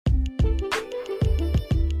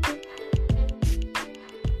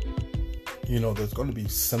There's going to be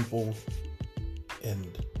simple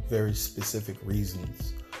and very specific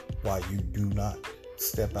reasons why you do not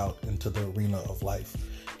step out into the arena of life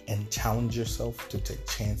and challenge yourself to take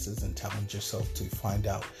chances and challenge yourself to find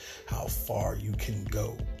out how far you can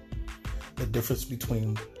go. The difference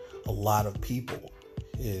between a lot of people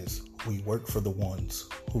is we work for the ones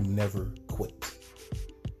who never quit.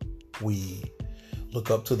 We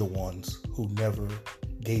look up to the ones who never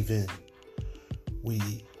gave in.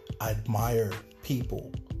 We admire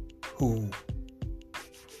people who,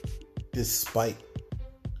 despite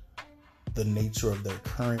the nature of their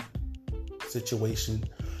current situation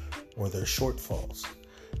or their shortfalls,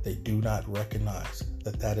 they do not recognize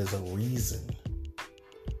that that is a reason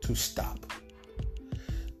to stop.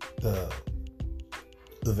 The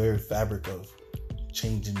very fabric of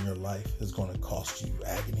changing your life is going to cost you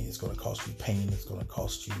agony, it's going to cost you pain, it's going to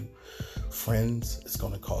cost you friends, it's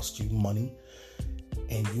going to cost you money.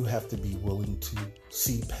 And you have to be willing to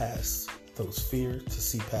see past those fears, to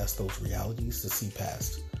see past those realities, to see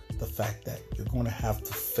past the fact that you're going to have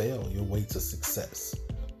to fail your way to success.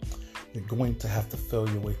 You're going to have to fail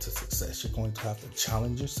your way to success. You're going to have to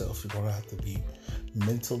challenge yourself. You're going to have to be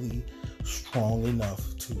mentally strong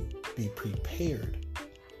enough to be prepared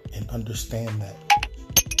and understand that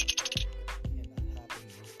it cannot happen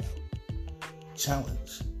without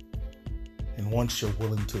challenge. And once you're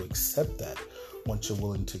willing to accept that, once you're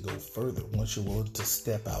willing to go further, once you're willing to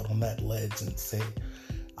step out on that ledge and say,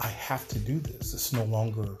 I have to do this. It's no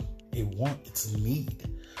longer a want, it's a need.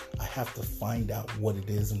 I have to find out what it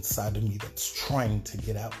is inside of me that's trying to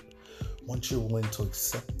get out. Once you're willing to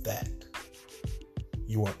accept that,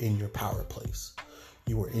 you are in your power place.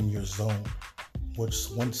 You are in your zone.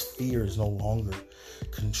 Once fear is no longer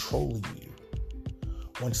controlling you,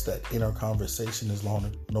 once that inner conversation is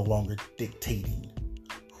no longer dictating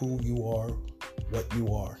who you are, what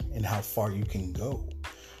you are, and how far you can go,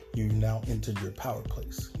 you now entered your power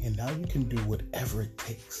place. And now you can do whatever it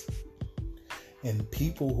takes. And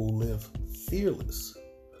people who live fearless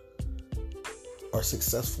are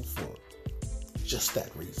successful for just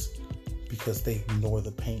that reason. Because they ignore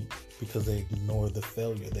the pain, because they ignore the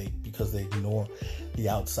failure, because they ignore the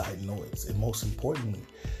outside noise. And most importantly,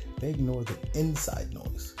 they ignore the inside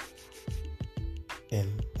noise.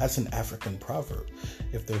 And that's an African proverb.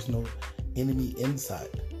 If there's no enemy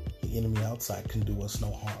inside, the enemy outside can do us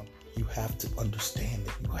no harm. You have to understand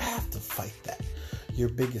that. You have to fight that. Your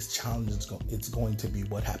biggest challenge is going to be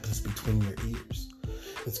what happens between your ears.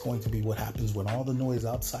 It's going to be what happens when all the noise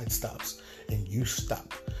outside stops and you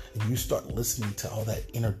stop and you start listening to all that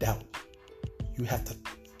inner doubt.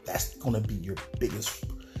 That's going to be your biggest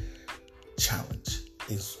challenge,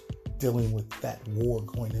 is dealing with that war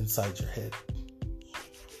going inside your head.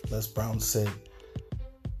 Les Brown said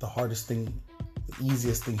the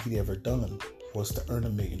easiest thing he'd ever done was to earn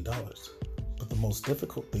 $1 million. But the most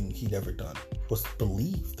difficult thing he'd ever done was to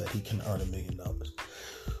believe that he can earn $1 million.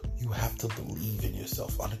 You have to believe in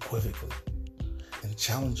yourself unequivocally and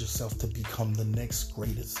challenge yourself to become the next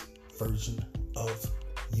greatest version of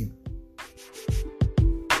you.